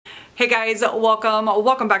Hey guys,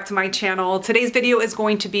 welcome back to my channel. Today's video is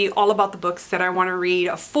going to be all about the books that I want to read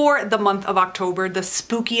for the month of October, the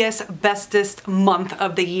spookiest, bestest month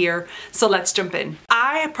of the year. So let's jump in.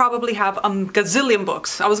 I probably have a gazillion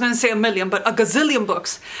books. I was going to say a million, but a gazillion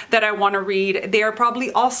books that I want to read. They are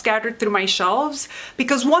probably all scattered through my shelves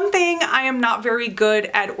because one thing I am not very good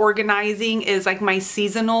at organizing is like my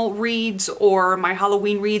seasonal reads or my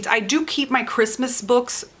Halloween reads. I do keep my Christmas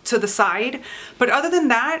books to the side, but other than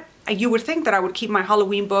that, you would think that I would keep my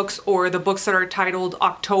Halloween books or the books that are titled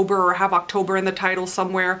October or have October in the title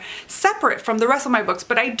somewhere separate from the rest of my books,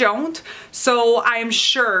 but I don't. So I am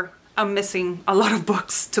sure I'm missing a lot of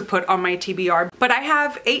books to put on my TBR. But I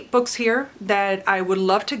have 8 books here that I would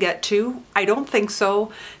love to get to. I don't think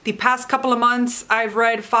so. The past couple of months, I've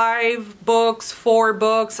read 5 books, 4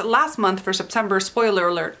 books. Last month for September, spoiler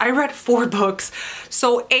alert, I read 4 books.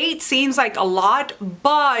 So 8 seems like a lot,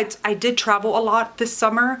 but I did travel a lot this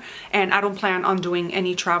summer and I don't plan on doing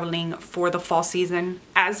any traveling for the fall season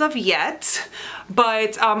as of yet.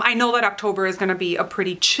 But I know that October is gonna be a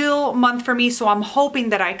pretty chill month for me, so I'm hoping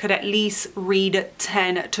that I could at least read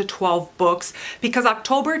 10 to 12 books because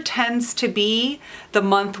October tends to be the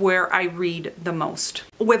month where I read the most.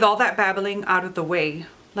 With all that babbling out of the way,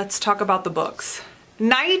 let's talk about the books.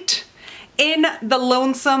 Night in the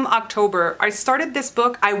Lonesome October. I started this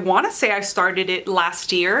book, I want to say I started it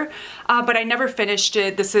last year, but I never finished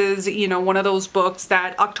it. This is, you know, one of those books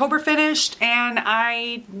that October finished and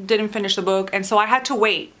I didn't finish the book, and so I had to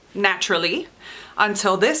wait, naturally,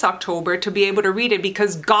 until this October to be able to read it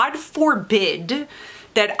because God forbid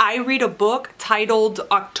that I read a book titled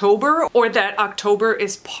October or that October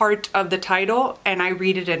is part of the title and I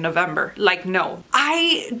read it in November. Like, no.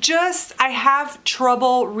 I have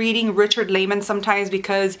trouble reading Richard Layman sometimes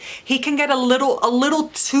because he can get a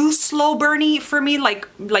little too slow burny for me,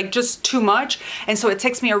 like just too much. And so it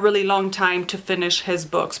takes me a really long time to finish his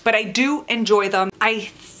books, but I do enjoy them. I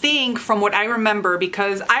think from what I remember,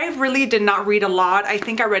 because I really did not read a lot, I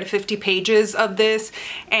think I read 50 pages of this,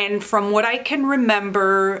 and from what I can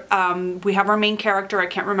remember, we have our main character, I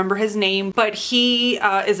can't remember his name, but he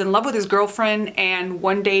is in love with his girlfriend and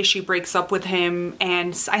one day she breaks up with him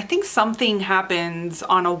and I think something happens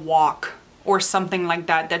on a walk or something like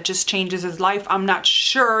that that just changes his life. I'm not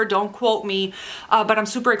sure, don't quote me, but I'm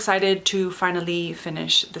super excited to finally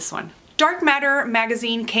finish this one. Dark Matter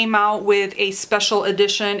magazine came out with a special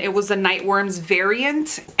edition. It was the Nightworms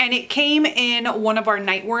variant and it came in one of our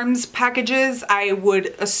Nightworms packages. I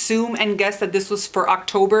would assume and guess that this was for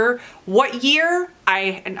October. What year?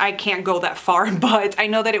 I can't go that far, but I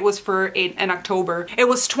know that it was for in October. It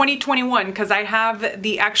was 2021 because I have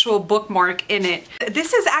the actual bookmark in it.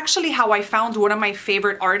 This is actually how I found one of my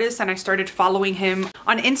favorite artists and I started following him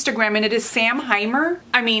on Instagram, and it is Sam Heimer.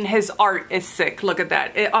 I mean, his art is sick. Look at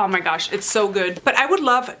that. Oh my gosh, it's so good. But I would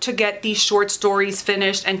love to get these short stories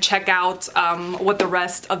finished and check out what the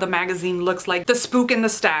rest of the magazine looks like. The Spook in the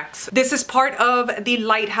Stacks. This is part of the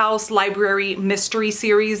Lighthouse Library mystery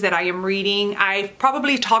series that I am reading. I've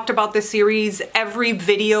probably talked about this series every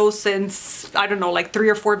video since, I don't know, like 3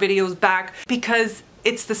 or 4 videos back because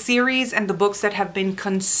it's the series and the books that have been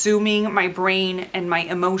consuming my brain and my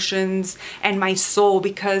emotions and my soul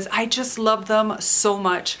because I just love them so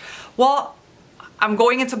much. Well, I'm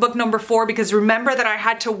going into book number 4 because remember that I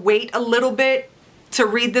had to wait a little bit to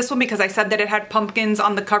read this one because I said that it had pumpkins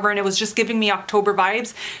on the cover and it was just giving me October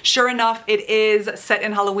vibes. Sure enough, it is set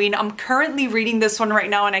in Halloween. I'm currently reading this one right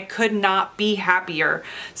now and I could not be happier.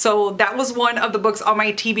 So that was one of the books on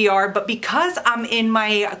my TBR, but because I'm in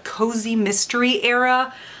my cozy mystery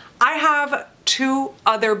era, I have 2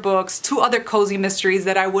 other books, 2 other cozy mysteries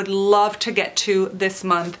that I would love to get to this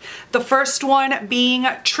month. The first one being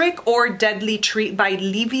Trick or Deadly Treat by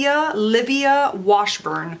Livia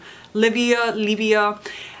Washburn. Livia.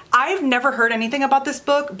 I've never heard anything about this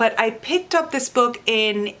book, but I picked up this book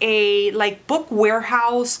in a like book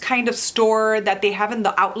warehouse kind of store that they have in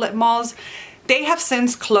the outlet malls. They have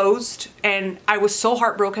since closed and I was so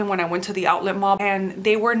heartbroken when I went to the outlet mall and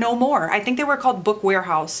they were no more. I think they were called Book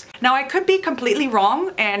Warehouse. Now I could be completely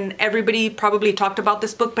wrong and everybody probably talked about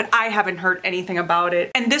this book, but I haven't heard anything about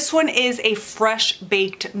it. And this one is a fresh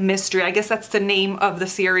baked mystery. I guess that's the name of the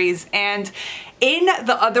series. And in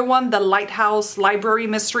the other one, the Lighthouse Library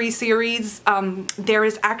Mystery series, there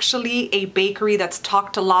is actually a bakery that's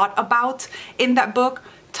talked a lot about in that book,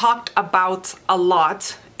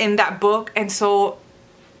 and so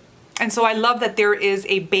And so I love that there is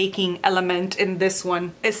a baking element in this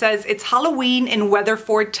one. It says it's Halloween in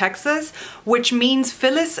Weatherford, Texas, which means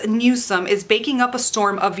Phyllis Newsome is baking up a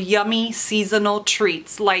storm of yummy seasonal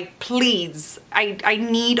treats. Like, please, I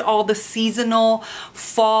need all the seasonal,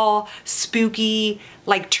 fall, spooky,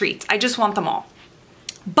 like treats. I just want them all.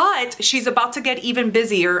 But she's about to get even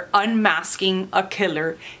busier unmasking a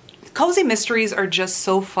killer. Cozy mysteries are just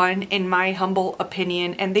so fun in my humble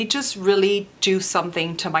opinion, and they just really do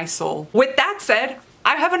something to my soul. With that said,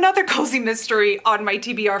 I have another cozy mystery on my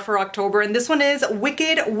TBR for October, and this one is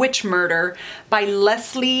Wicked Witch Murder by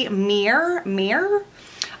Leslie Meir.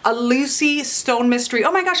 A Lucy Stone mystery.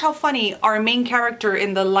 Oh my gosh, how funny. Our main character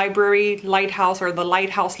in the lighthouse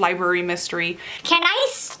library mystery. Can I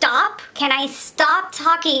stop? Can I stop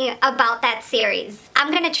talking about that series?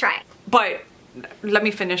 I'm gonna try. But let me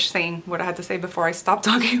finish saying what I had to say before I stop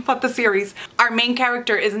talking about the series. Our main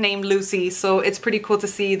character is named Lucy, so it's pretty cool to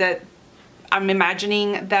see that I'm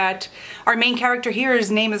imagining that our main character here, his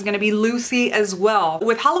name is going to be Lucy as well.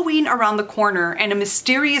 With Halloween around the corner and a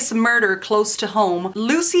mysterious murder close to home,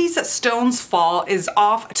 Lucy's Stone's fall is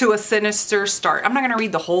off to a sinister start. I'm not going to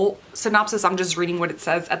read the whole synopsis, I'm just reading what it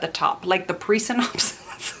says at the top, like the pre-synopsis.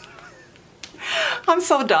 I'm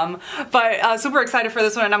so dumb, but super excited for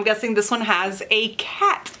this one, and I'm guessing this one has a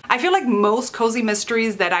cat. I feel like most cozy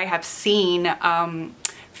mysteries that I have seen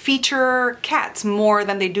feature cats more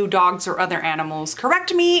than they do dogs or other animals.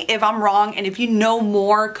 Correct me if I'm wrong, and if you know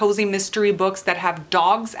more cozy mystery books that have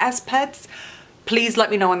dogs as pets, please let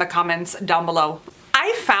me know in the comments down below.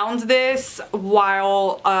 I found this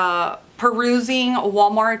while perusing the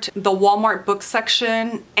Walmart book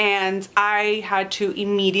section, and I had to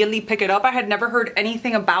immediately pick it up. I had never heard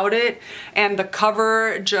anything about it, and the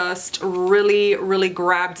cover just really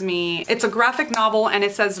grabbed me. It's a graphic novel, and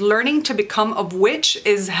it says learning to become a witch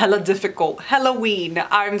is hella difficult. Halloween.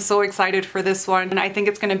 I'm so excited for this one, and I think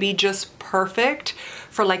it's gonna be just perfect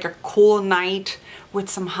for like a cool night with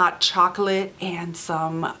some hot chocolate and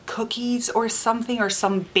some cookies or something, or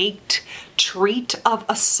some baked treat of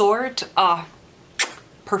a sort.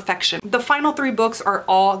 Perfection. The final 3 books are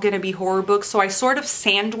all gonna be horror books, so I sort of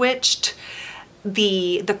sandwiched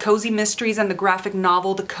the cozy mysteries and the graphic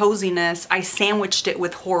novel, the coziness, I sandwiched it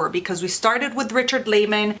with horror because we started with Richard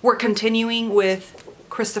Lehman. We're continuing with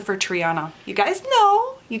Christopher Triana. You guys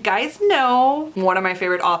know, one of my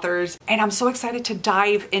favorite authors, and I'm so excited to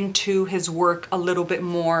dive into his work a little bit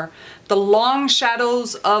more. The Long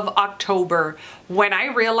Shadows of October. When I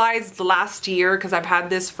realized last year, because I've had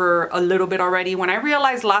this for a little bit already, when I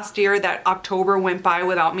realized last year that October went by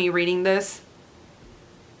without me reading this,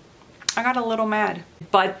 I got a little mad.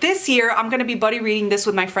 But this year, I'm gonna be buddy reading this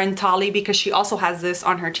with my friend Tali because she also has this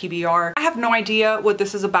on her TBR. I have no idea what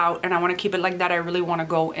this is about, and I wanna keep it like that. I really wanna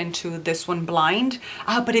go into this one blind.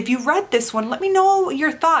 But if you read this one, let me know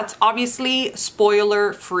your thoughts. Obviously,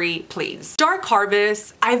 spoiler free, please. Dark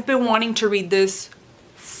Harvest, I've been wanting to read this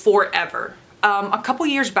forever. A couple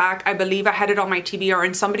years back, I believe I had it on my TBR,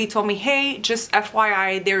 and somebody told me, hey, just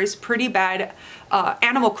FYI, there is pretty bad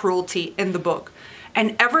animal cruelty in the book.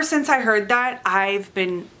 And ever since I heard that, I've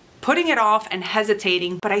been putting it off and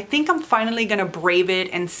hesitating, but I think I'm finally gonna brave it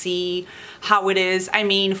and see how it is. I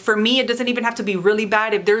mean, for me, it doesn't even have to be really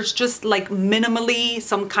bad. If there's just like minimally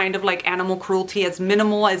some kind of like animal cruelty, as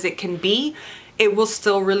minimal as it can be, it will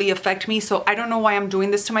still really affect me. So I don't know why I'm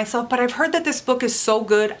doing this to myself, but I've heard that this book is so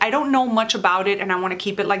good. I don't know much about it, and I wanna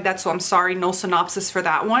keep it like that, so I'm sorry, no synopsis for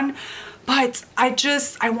that one. But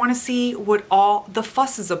I wanna see what all the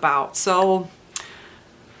fuss is about. So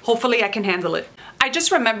hopefully I can handle it. I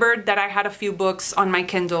just remembered that I had a few books on my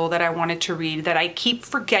Kindle that I wanted to read that I keep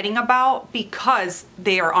forgetting about because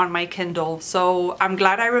they are on my Kindle. So I'm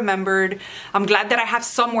glad I remembered. I'm glad that I have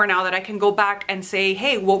somewhere now that I can go back and say,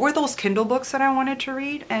 hey, what were those Kindle books that I wanted to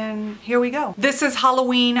read? And here we go. This is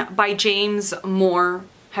Halloween by James Moore.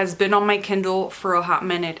 Has been on my Kindle for a hot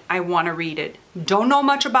minute. I want to read it. Don't know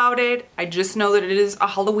much about it. I just know that it is a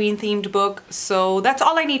Halloween themed book. So that's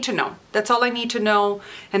all I need to know. That's all I need to know.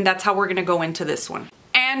 And that's how we're going to go into this one.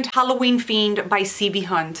 And Halloween Fiend by C.B.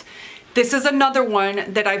 Hunt. This is another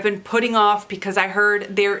one that I've been putting off because I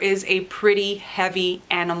heard there is a pretty heavy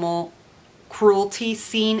animal cruelty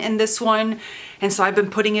scene in this one, and so I've been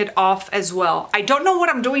putting it off as well. I don't know what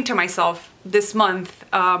I'm doing to myself this month,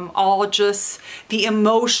 all just the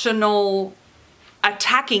emotional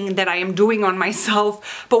attacking that I am doing on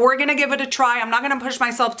myself, but we're gonna give it a try. I'm not gonna push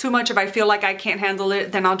myself too much. If I feel like I can't handle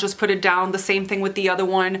it, then I'll just put it down. The same thing with the other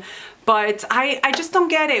one. But I just don't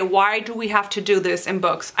get it. Why do we have to do this in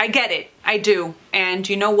books? I get it, I do. And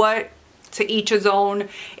you know what? to each his own.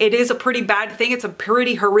 It is a pretty bad thing. It's a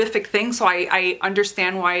pretty horrific thing. So I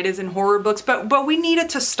understand why it is in horror books, but we needed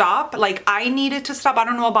to stop. Like, I needed to stop. I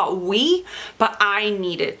don't know about we, but I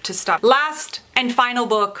needed to stop. Last and final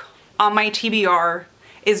book on my TBR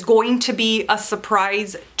is going to be a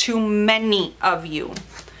surprise to many of you.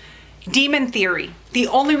 Demon Theory. The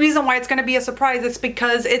only reason why it's going to be a surprise is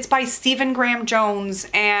because it's by Stephen Graham Jones,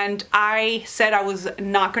 and I said I was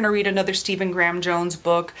not going to read another Stephen Graham Jones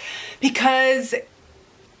book because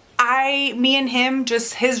me and him,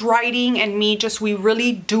 just his writing and me, just we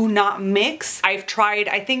really do not mix. I've tried,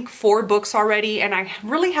 I think, 4 books already, and I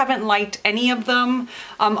really haven't liked any of them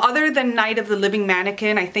other than Night of the Living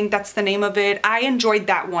Mannequin. I think that's the name of it. I enjoyed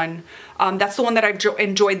that one. That's the one that I've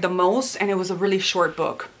enjoyed the most, and it was a really short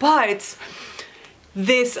book. But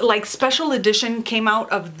this like special edition came out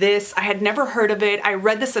of this. I had never heard of it. I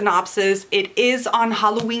read the synopsis. It is on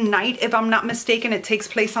Halloween night, if I'm not mistaken. It takes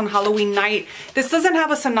place on Halloween night. This doesn't have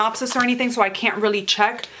a synopsis or anything, so I can't really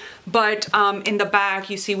check. But in the back,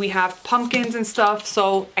 you see we have pumpkins and stuff.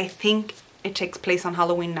 So I think it takes place on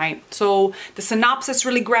Halloween night. So the synopsis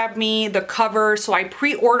really grabbed me, the cover, so I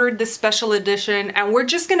pre-ordered this special edition, and we're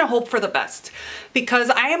just gonna hope for the best, because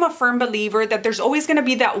I am a firm believer that there's always gonna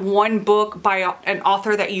be that one book by an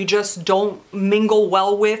author that you just don't mingle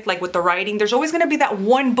well with, like with the writing. There's always gonna be that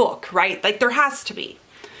one book, right? Like, there has to be.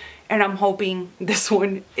 And I'm hoping this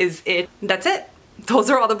one is it. That's it.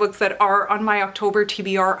 Those are all the books that are on my October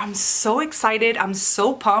TBR. I'm so excited. I'm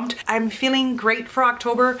so pumped. I'm feeling great for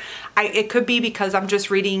October. It could be because I'm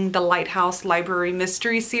just reading the Lighthouse Library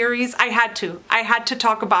Mystery Series. I had to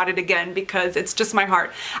talk about it again because it's just my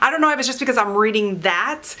heart. I don't know if it's just because I'm reading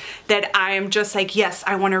that I am just like, yes,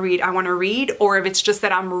 I want to read, or if it's just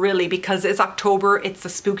that I'm really, because it's October, it's the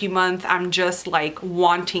spooky month, I'm just like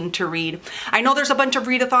wanting to read. I know there's a bunch of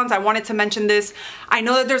readathons. I wanted to mention this. I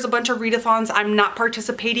know that there's a bunch of readathons. I'm not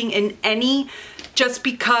participating in any just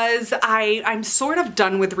because I'm sort of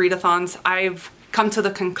done with readathons. I've come to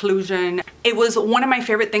the conclusion. It was one of my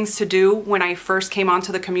favorite things to do when I first came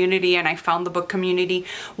onto the community and I found the book community,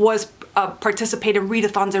 was participate in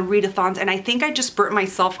readathons, and I think I just burnt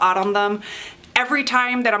myself out on them. Every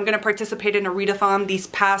time that I'm going to participate in a readathon these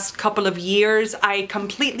past couple of years, I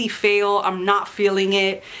completely fail. I'm not feeling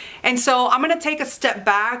it. And so I'm going to take a step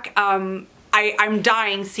back. I'm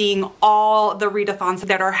dying seeing all the readathons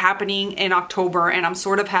that are happening in October, and I'm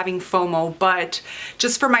sort of having FOMO, but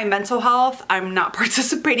just for my mental health, I'm not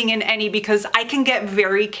participating in any because I can get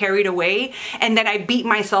very carried away, and then I beat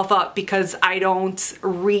myself up because I don't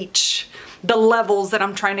reach the levels that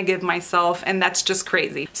I'm trying to give myself, and that's just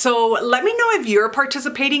crazy. So let me know if you're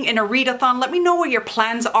participating in a readathon. Let me know what your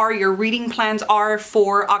plans are, your reading plans are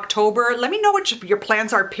for October. Let me know what your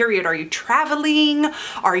plans are, period. Are you traveling?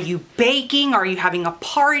 Are you baking? Are you having a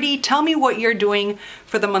party? Tell me what you're doing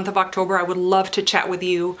for the month of October. I would love to chat with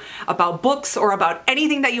you about books or about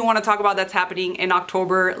anything that you want to talk about that's happening in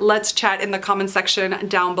October. Let's chat in the comment section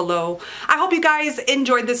down below. I hope you guys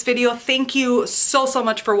enjoyed this video. Thank you so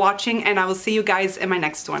much for watching, and I will see you guys in my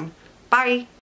next one. Bye.